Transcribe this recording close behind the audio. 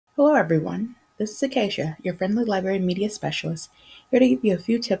Hello, everyone. This is Acacia, your friendly library media specialist, here to give you a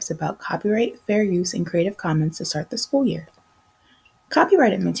few tips about copyright, fair use, and Creative Commons to start the school year.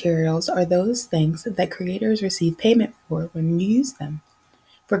 Copyrighted materials are those things that creators receive payment for when you use them.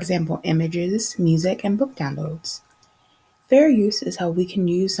 For example, images, music, and book downloads. Fair use is how we can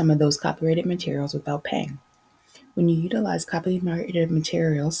use some of those copyrighted materials without paying. When you utilize copyrighted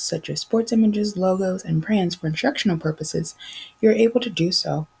materials such as sports images, logos, and brands for instructional purposes, you're able to do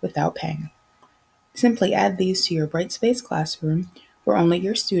so without paying. Simply add these to your Brightspace classroom, where only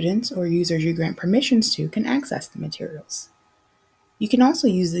your students or users you grant permissions to can access the materials. You can also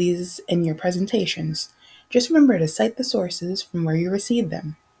use these in your presentations. Just remember to cite the sources from where you received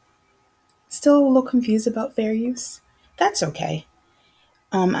them. Still a little confused about fair use? That's okay.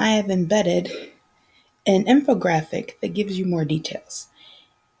 I have embedded an infographic that gives you more details.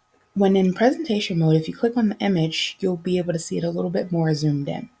 When in presentation mode, if you click on the image, you'll be able to see it a little bit more zoomed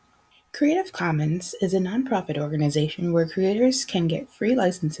in. Creative Commons is a nonprofit organization where creators can get free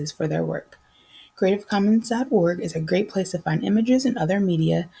licenses for their work. CreativeCommons.org is a great place to find images and other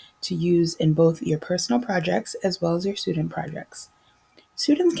media to use in both your personal projects as well as your student projects.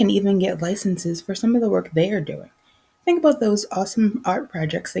 Students can even get licenses for some of the work they are doing. Think about those awesome art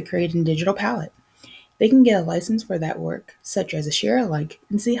projects they create in Digital Palette. They can get a license for that work, such as a share alike,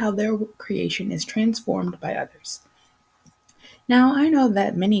 and see how their creation is transformed by others. Now, I know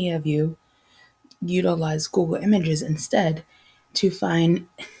that many of you utilize Google Images instead to find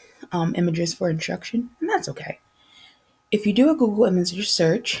images for instruction, and that's okay. If you do a Google image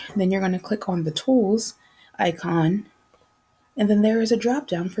search, then you're going to click on the Tools icon, and then there is a drop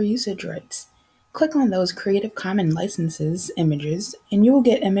down for usage rights. Click on those Creative Commons licenses images, and you will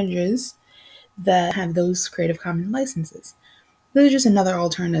get images that have those Creative Commons licenses. This is just another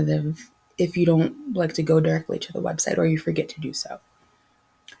alternative if you don't like to go directly to the website or you forget to do so.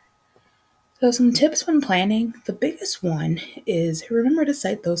 So, some tips when planning. The biggest one is remember to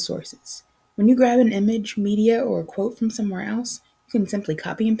cite those sources. When you grab an image, media, or a quote from somewhere else, you can simply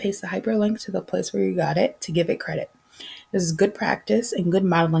copy and paste the hyperlink to the place where you got it to give it credit. This is good practice and good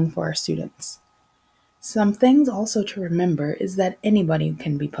modeling for our students. Some things also to remember is that anybody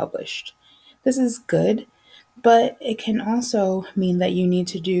can be published. This is good, but it can also mean that you need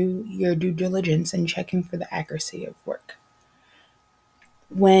to do your due diligence in checking for the accuracy of work.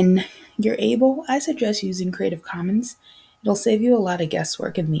 When you're able, I suggest using Creative Commons. It'll save you a lot of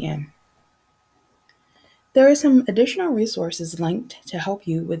guesswork in the end. There are some additional resources linked to help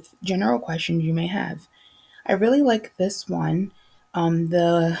you with general questions you may have. I really like this one,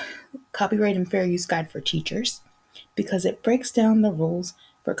 the Copyright and Fair Use Guide for Teachers, because it breaks down the rules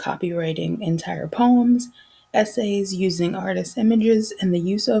for copyrighting entire poems, essays using artist images, and the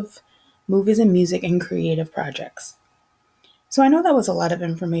use of movies and music in creative projects. So I know that was a lot of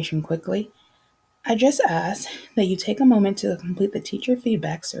information quickly. I just ask that you take a moment to complete the teacher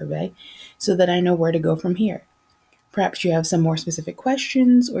feedback survey so that I know where to go from here. Perhaps you have some more specific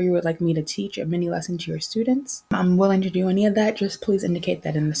questions or you would like me to teach a mini lesson to your students. I'm willing to do any of that, just please indicate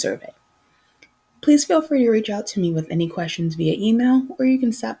that in the survey. Please feel free to reach out to me with any questions via email or you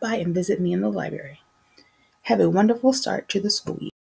can stop by and visit me in the library. Have a wonderful start to the school year.